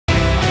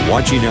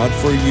watching out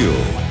for you.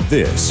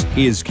 This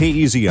is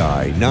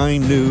KEZI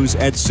 9 News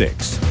at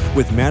 6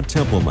 with Matt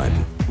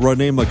Templeman,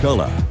 Renee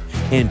McCullough,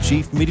 and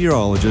Chief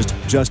Meteorologist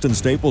Justin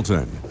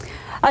Stapleton.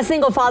 A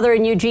single father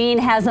in Eugene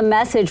has a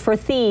message for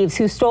thieves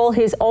who stole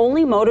his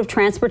only mode of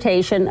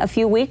transportation a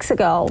few weeks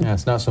ago. Yeah,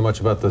 it's not so much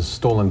about the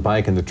stolen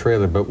bike and the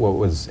trailer, but what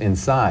was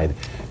inside.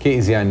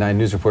 KEZI 9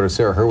 News reporter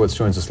Sarah Hurwitz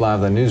joins us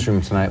live in the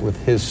newsroom tonight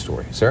with his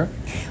story. Sarah?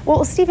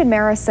 Well, Stephen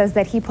Maris says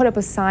that he put up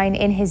a sign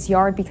in his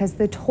yard because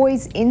the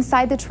toys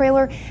inside the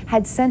trailer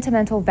had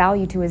sentimental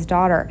value to his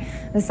daughter.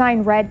 The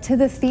sign read, "To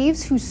the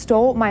thieves who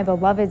stole my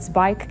beloved's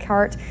bike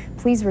cart,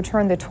 please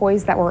return the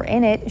toys that were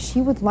in it.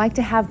 She would like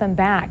to have them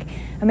back."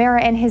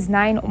 Amara and his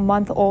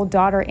 9-month-old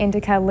daughter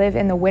Indica live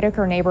in the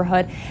Whitaker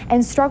neighborhood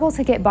and struggle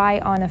to get by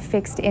on a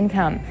fixed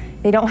income.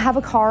 They don't have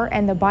a car,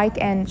 and the bike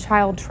and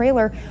child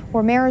trailer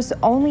were Mara's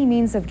only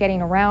means of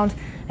getting around.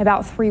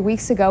 About 3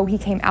 weeks ago, he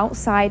came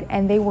outside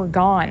and they were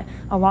gone,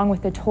 along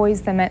with the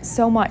toys that meant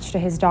so much to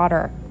his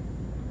daughter.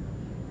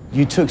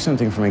 You took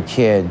something from a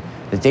kid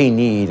that they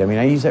need. I mean,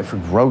 I use that for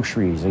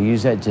groceries. I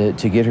use that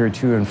to get her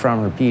to and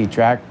from her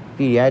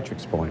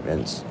pediatrics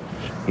appointments.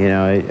 You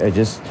know, I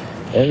just,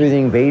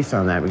 everything based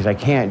on that because I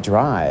can't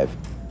drive.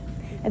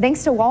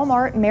 Thanks to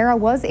Walmart, Mara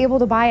was able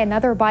to buy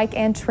another bike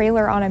and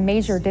trailer on a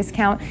major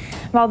discount.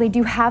 While they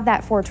do have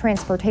that for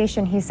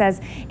transportation, he says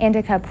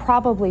Indica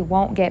probably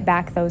won't get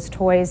back those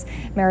toys.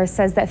 Mara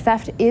says that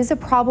theft is a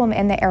problem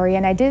in the area,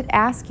 and I did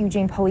ask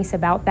Eugene Police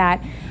about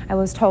that. I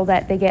was told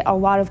that they get a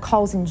lot of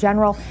calls in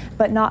general,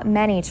 but not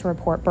many to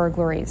report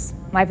burglaries.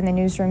 Live in the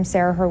newsroom,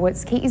 Sarah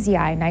Hurwitz,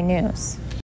 KEZI 9 News.